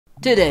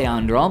Today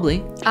on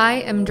Drawbli.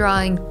 I am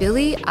drawing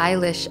Billie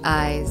Eilish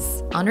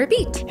eyes on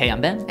repeat. Hey, I'm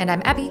Ben. And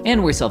I'm Abby.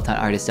 And we're self-taught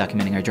artists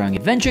documenting our drawing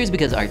adventures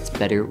because art's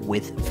better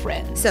with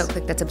friends. So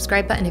click that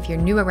subscribe button if you're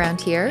new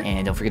around here.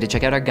 And don't forget to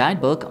check out our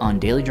guidebook on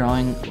daily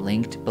drawing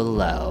linked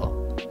below.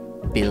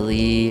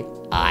 Billie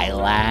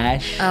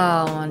Eilish.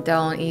 Oh,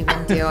 don't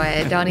even do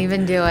it. Don't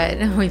even do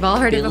it. We've all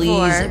heard it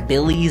before.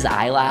 Billie's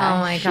eyelash. Oh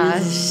my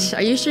gosh.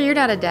 Are you sure you're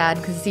not a dad?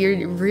 Because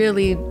you're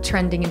really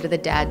trending into the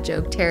dad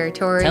joke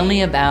territory. Tell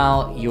me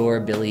about your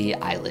Billie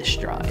Eilish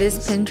drawings.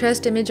 This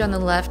Pinterest image on the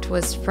left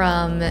was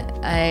from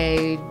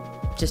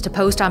just a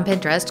post on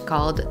Pinterest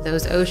called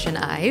Those Ocean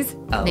Eyes,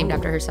 named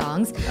after her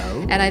songs.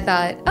 And I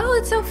thought, oh,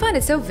 it's so fun.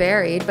 It's so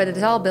varied, but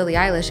it's all Billie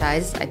Eilish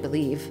eyes, I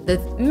believe. The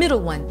middle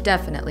one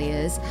definitely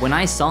is. When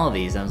I saw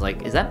these, I was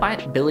like, is that by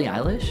Billie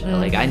Eilish?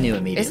 Like, I knew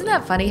immediately. Isn't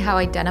that funny how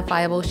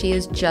identifiable she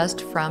is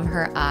just from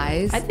her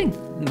eyes? I think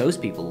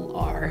most people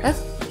are.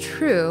 That's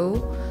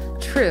true,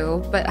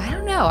 but I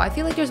don't know. I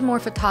feel like there's more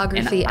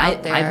photography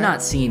out there. I've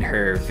not seen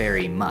her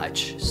very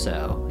much,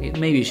 so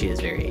maybe she is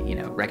very,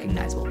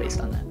 recognizable based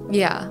on that.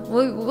 Yeah,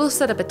 we'll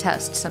set up a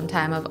test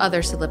sometime of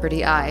other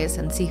celebrity eyes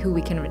and see who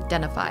we can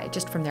identify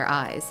just from their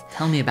eyes.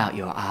 Tell me about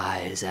your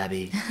eyes,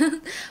 Abby.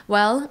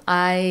 Well,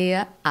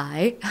 I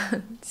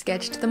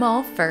sketched them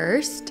all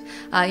first.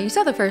 You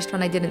saw the first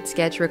one I didn't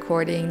sketch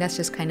recording. That's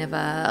just kind of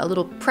a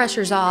little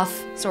pressures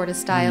off sort of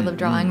style of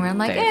drawing where I'm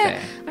like,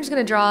 fair. I'm just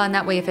gonna draw, and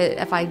that way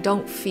if I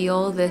don't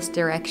feel this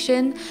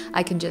direction,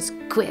 I can just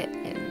quit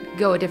and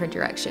go a different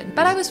direction.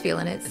 But I was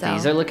feeling it, so.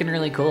 These are looking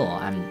really cool,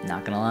 I'm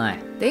not gonna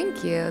lie.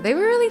 Thank you. They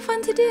were really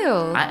fun to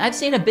do. I've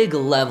seen a big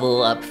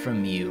level up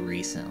from you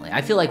recently.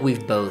 I feel like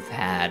we've both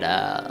had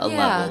a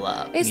level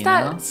up. It's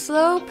that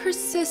slow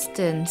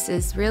persistence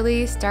is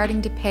really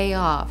starting to pay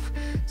off.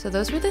 So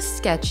those were the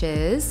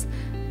sketches.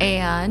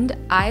 And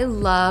I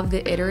love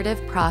the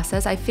iterative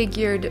process. I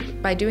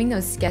figured by doing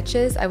those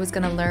sketches, I was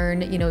gonna learn,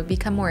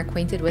 become more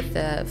acquainted with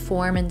the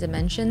form and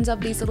dimensions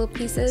of these little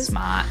pieces.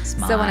 Smart.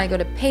 So when I go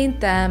to paint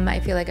them, I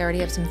feel like I already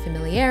have some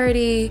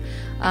familiarity,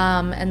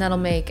 and that'll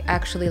make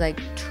actually like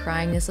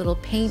trying this little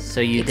paint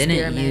So you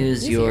didn't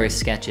use easier. your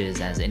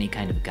sketches as any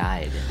kind of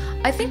guide?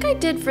 I think I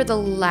did for the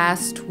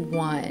last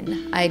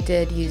one. I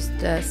did use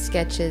the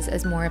sketches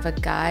as more of a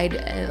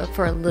guide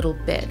for a little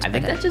bit. I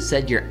think that just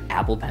said your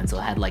Apple Pencil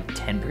had like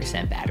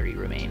 10% battery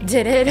remaining.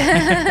 Did it?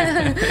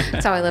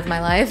 That's how I live my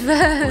life.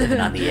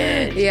 Living on the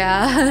edge.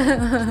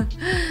 Yeah.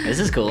 This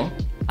is cool.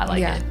 I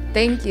like it.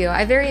 Thank you.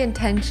 I very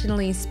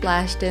intentionally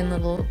splashed in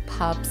little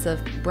pops of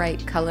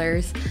bright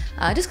colors,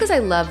 just because I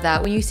love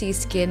that. When you see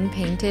skin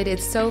painted,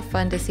 it's so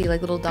fun to see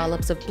like little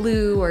dollops of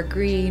blue or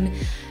green.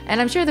 And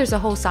I'm sure there's a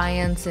whole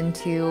science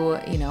into,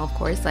 of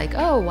course, like,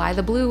 oh, why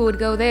the blue would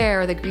go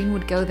there or the green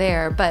would go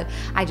there. But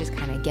I just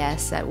kind of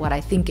guess at what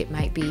I think it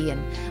might be,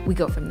 and we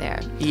go from there.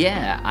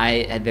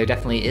 Yeah, there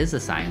definitely is a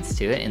science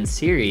to it, and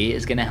Siri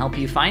is going to help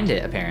you find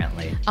it,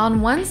 apparently.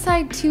 On one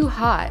side, too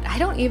hot. I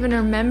don't even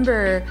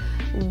remember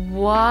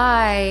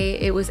why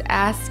it was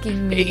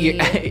asking me.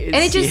 And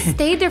it just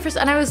stayed there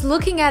and I was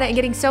looking at it and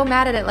getting so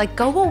mad at it, like,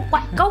 go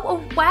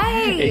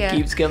away. It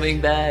keeps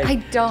coming back. I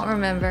don't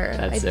remember.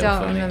 That's so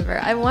don't funny. remember.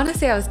 I want to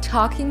say I was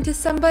talking to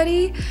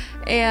somebody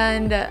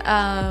and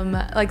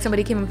like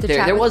somebody came up to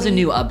chat There with was a me.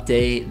 new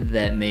update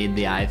that made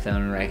the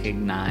iPhone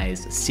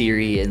recognize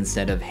Siri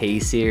instead of Hey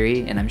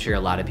Siri, and I'm sure a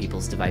lot of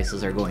people's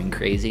devices are going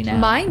crazy now.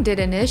 Mine did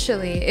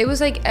initially. It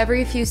was like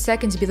every few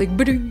seconds it'd be like,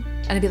 ba-ding,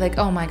 and I'd be like,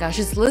 oh my gosh,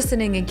 it's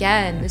listening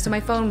again. So my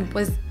phone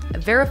was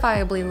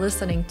verifiably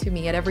listening to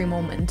me at every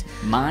moment.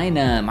 Mine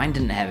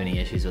didn't have any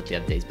issues with the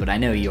updates, but I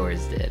know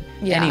yours did.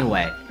 Yeah.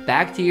 Anyway,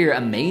 back to your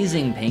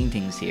amazing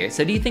paintings here.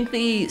 So do you think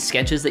the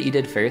sketches that you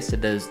did first,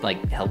 did those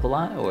like help a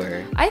lot,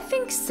 or? I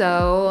think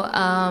so.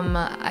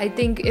 I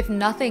think if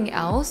nothing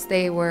else,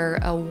 they were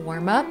a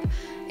warm-up.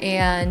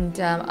 And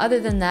other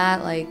than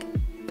that, like,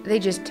 they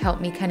just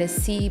helped me kind of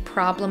see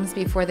problems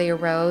before they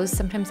arose.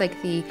 Sometimes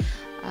like the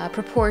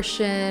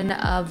proportion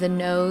of the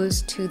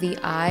nose to the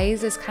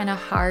eyes is kind of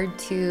hard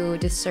to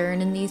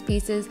discern in these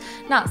pieces.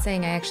 Not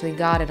saying I actually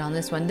got it on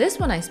this one. This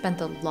one I spent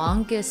the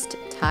longest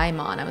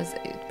time on.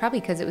 Probably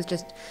because it was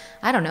just,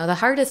 I don't know, the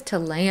hardest to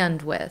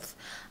land with.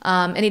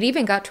 And it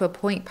even got to a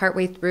point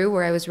partway through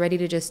where I was ready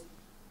to just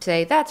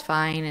say, that's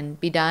fine, and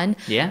be done.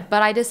 Yeah.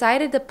 But I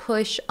decided to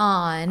push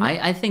on.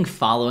 I think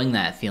following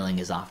that feeling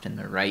is often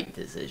the right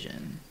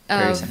decision,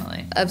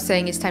 personally. Of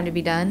saying it's time to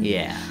be done?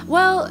 Yeah.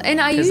 Well,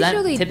 and I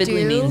usually that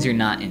typically do, means you're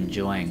not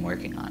enjoying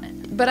working on it.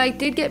 but I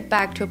did get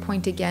back to a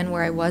point again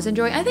where I was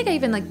enjoying. I think I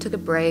even like took a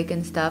break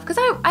and stuff because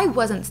I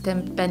wasn't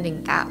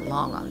spending that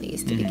long on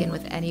these to begin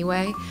with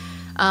anyway.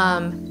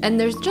 And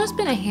there's just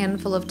been a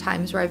handful of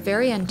times where I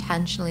very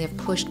intentionally have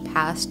pushed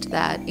past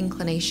that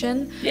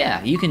inclination.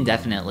 Yeah, you can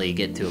definitely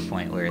get to a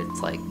point where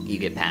it's like you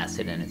get past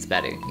it and it's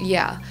better.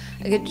 Yeah,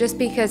 just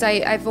because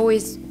I've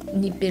always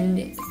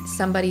been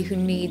somebody who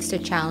needs to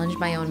challenge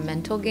my own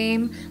mental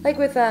game. Like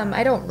with,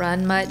 I don't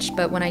run much,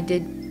 but when I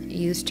did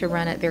used to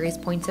run at various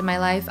points in my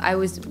life, I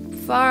was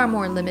far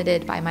more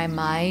limited by my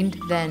mind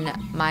than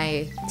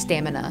my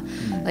stamina.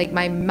 Like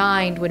my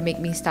mind would make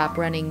me stop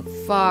running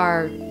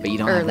far But you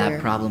don't earlier. have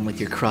that problem with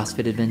your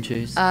CrossFit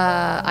adventures?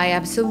 I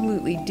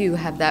absolutely do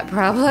have that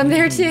problem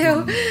there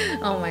too.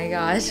 Oh my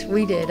gosh,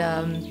 we did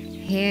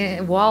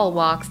wall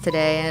walks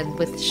today and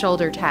with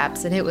shoulder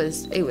taps, and it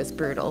was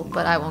brutal.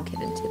 But I won't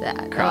get into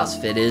that.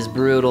 CrossFit is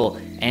brutal,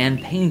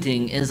 and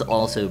painting is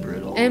also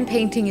brutal. And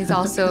painting is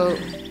also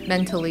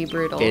mentally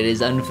brutal. It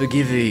is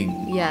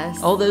unforgiving.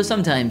 Yes. Although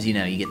sometimes, you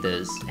get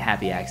those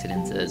happy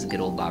accidents, as good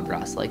old Bob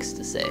Ross likes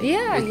to say.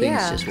 Yeah, where things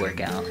yeah. just work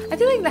out. I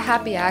feel like the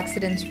happy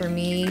accidents for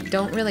me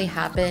don't really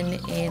happen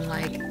in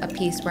like a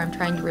piece where I'm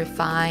trying to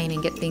refine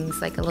and get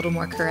things like a little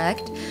more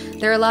correct.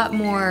 They're a lot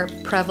more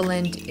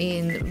prevalent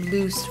in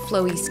loose,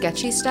 flowy,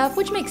 sketchy stuff,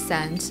 which makes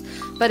sense.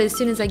 But as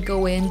soon as I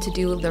go in to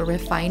do the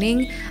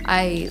refining,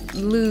 I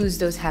lose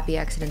those happy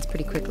accidents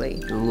pretty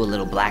quickly. Ooh, a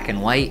little black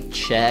and white.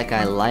 Check.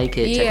 I like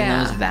it. Checking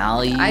those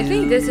values. I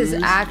think this is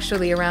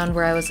actually around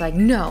where I was like,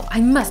 no, I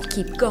must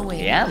keep going.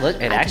 Yeah,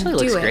 look, it I actually can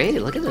do looks it.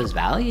 great. Look at those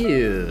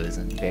values.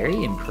 I'm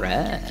very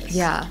impressed.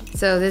 Yeah,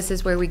 so this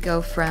is where we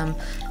go from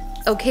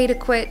okay to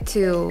quit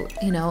to,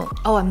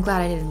 oh, I'm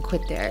glad I didn't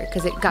quit there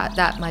because it got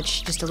that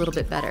much just a little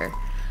bit better.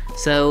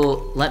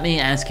 So let me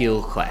ask you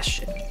a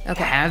question.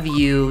 Okay. Have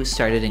you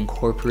started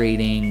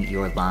incorporating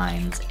your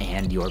lines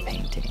and your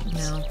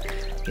paintings? No.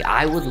 Yeah,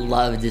 I would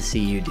love to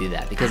see you do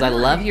that because I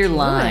wanna love your do it.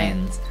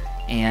 lines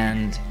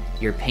and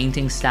your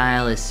painting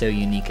style is so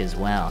unique as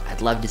well.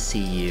 I'd love to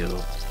see you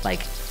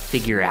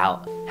figure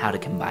out how to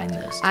combine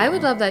those two. I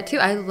would love that too.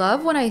 I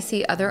love when I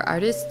see other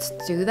artists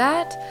do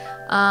that.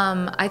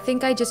 I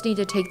think I just need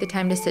to take the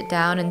time to sit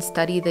down and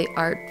study the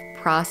art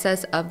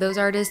process of those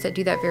artists that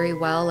do that very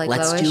well, like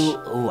Let's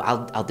Loish.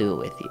 I'll do it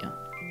with you.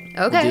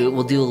 Okay.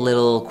 We'll do a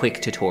little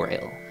quick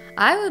tutorial.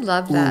 I would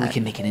love Ooh, that. we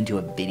can make it into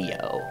a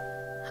video.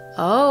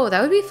 Oh,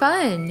 that would be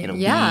fun. It'll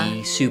yeah.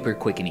 be super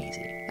quick and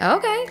easy.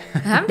 Okay,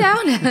 I'm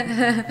down.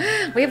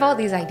 We have all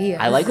these ideas.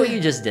 I like what you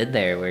just did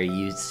there, where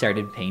you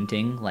started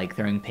painting,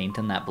 throwing paint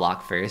on that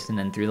block first and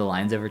then threw the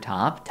lines over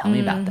top. Tell me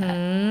about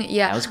that.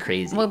 Yeah. That was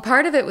crazy. Well,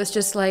 part of it was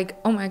just like,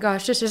 oh my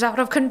gosh, this is out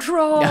of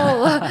control.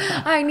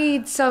 I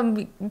need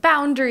some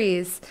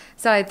boundaries.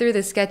 So I threw the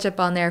SketchUp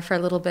on there for a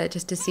little bit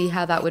just to see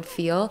how that would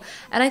feel.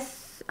 And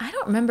I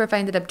don't remember if I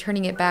ended up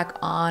turning it back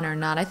on or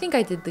not. I think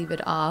I did leave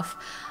it off.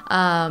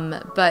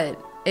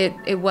 But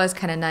it was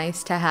kind of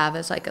nice to have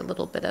as like a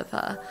little bit of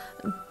a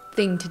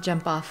thing to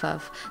jump off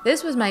of.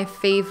 This was my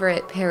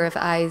favorite pair of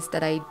eyes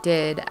that I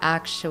did,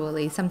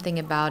 actually. Something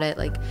about it.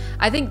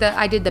 I think that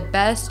I did the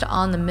best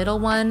on the middle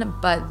one,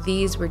 but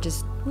these were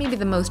just maybe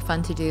the most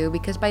fun to do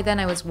because by then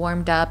I was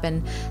warmed up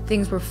and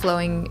things were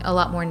flowing a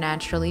lot more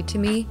naturally to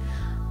me.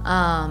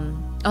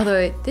 Although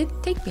it did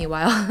take me a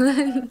while.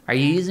 Are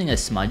you using a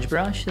smudge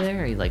brush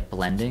there? Are you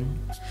blending?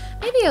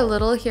 Maybe a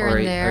little here Or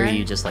and there. are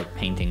you just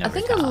painting over I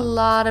think top? a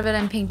lot of it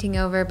I'm painting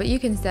over, but you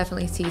can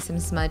definitely see some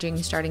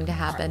smudging starting to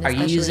happen. Are you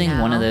especially using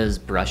now. one of those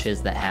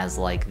brushes that has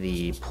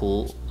the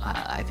pool?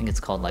 I think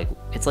it's called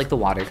it's like the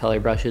watercolor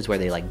brushes where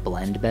they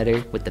blend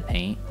better with the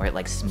paint, where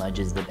it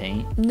smudges the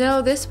paint.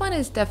 No, this one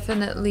is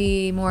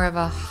definitely more of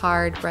a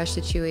hard brush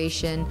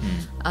situation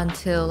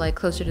until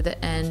closer to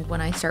the end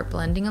when I start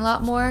blending a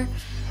lot more.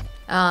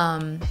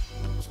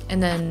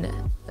 And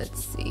then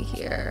let's see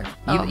here.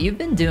 You've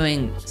been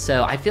doing,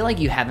 so I feel like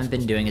you haven't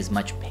been doing as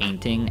much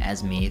painting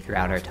as me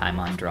throughout our time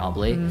on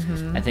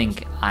Drawbli. I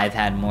think I've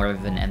had more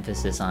of an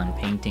emphasis on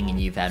painting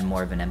and you've had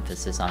more of an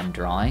emphasis on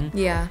drawing.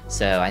 Yeah.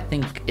 So I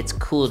think it's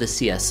cool to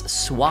see us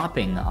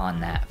swapping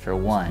on that for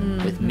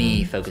one, with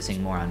me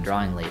focusing more on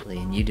drawing lately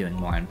and you doing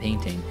more on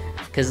painting.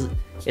 Because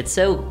it's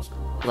so,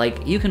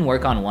 you can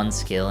work on one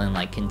skill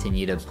and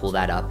continue to pull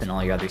that up and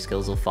all your other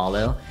skills will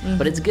follow.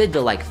 But it's good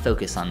to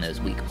focus on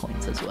those weak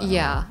points as well.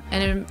 Yeah,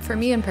 and for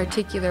me in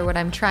particular, what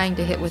I'm trying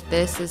to hit with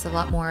this is a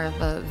lot more of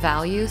a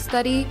value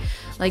study,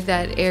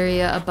 that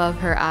area above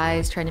her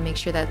eyes, trying to make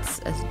sure that's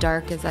as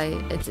dark as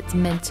it's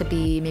meant to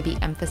be. Maybe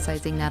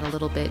emphasizing that a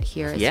little bit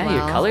here as well. Yeah,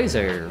 your colors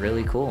are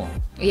really cool.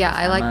 Yeah,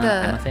 I'm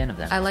a fan of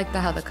them. I like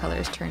how the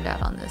colors turned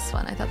out on this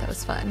one. I thought that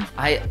was fun.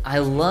 I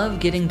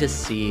love getting to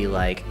see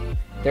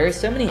there are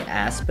so many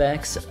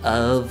aspects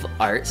of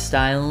art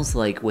styles,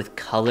 with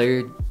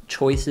color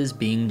choices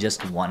being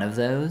just one of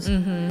those,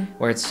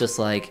 where it's just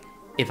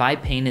if I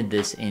painted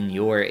this in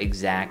your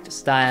exact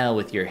style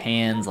with your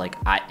hands,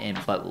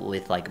 but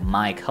with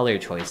my color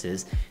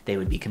choices, they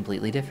would be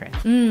completely different.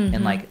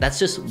 And that's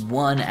just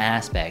one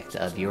aspect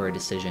of your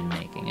decision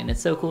making, and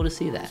it's so cool to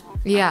see that.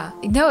 Yeah,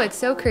 no, it's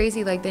so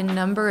crazy, the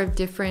number of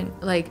different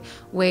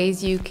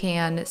ways you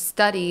can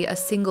study a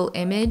single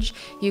image.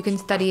 You can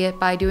study it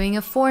by doing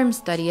a form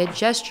study, a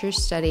gesture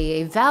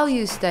study, a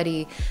value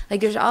study.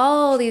 There's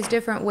all these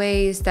different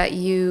ways that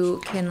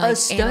you can a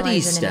study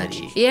analyze an study.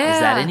 image. Yeah. Is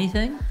that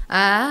anything?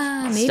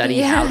 Maybe.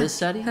 Study how to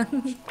study?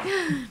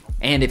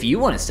 And if you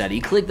want to study,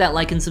 click that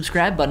like and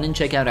subscribe button and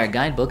check out our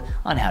guidebook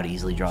on how to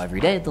easily draw every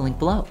day at the link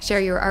below.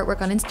 Share your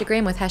artwork on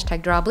Instagram with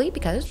 #Drawbli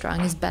because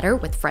drawing is better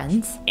with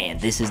friends. And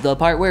this is the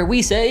part where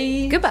we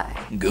say... Goodbye.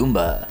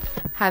 Goomba.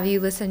 Have you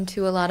listened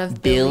to a lot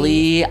of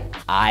Billie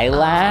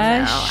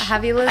Eilish? No.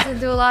 Have you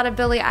listened to a lot of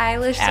Billie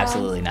Eilish songs?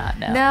 Absolutely not,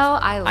 no. No,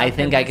 I love I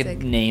think her I could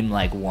music. name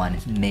like one,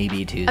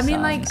 maybe two songs. I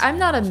mean, like, I'm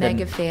not a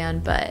mega fan,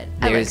 but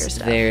I like her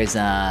stuff. There's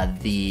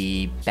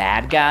the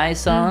Bad Guy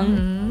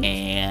song,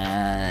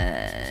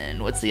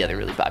 and what's the other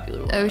really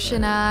popular one?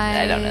 Ocean Eyes.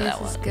 I don't know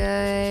that is one.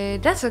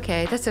 good. That's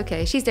okay. That's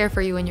okay. She's there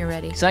for you when you're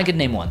ready. So I could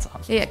name one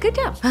song. Yeah, good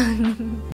job.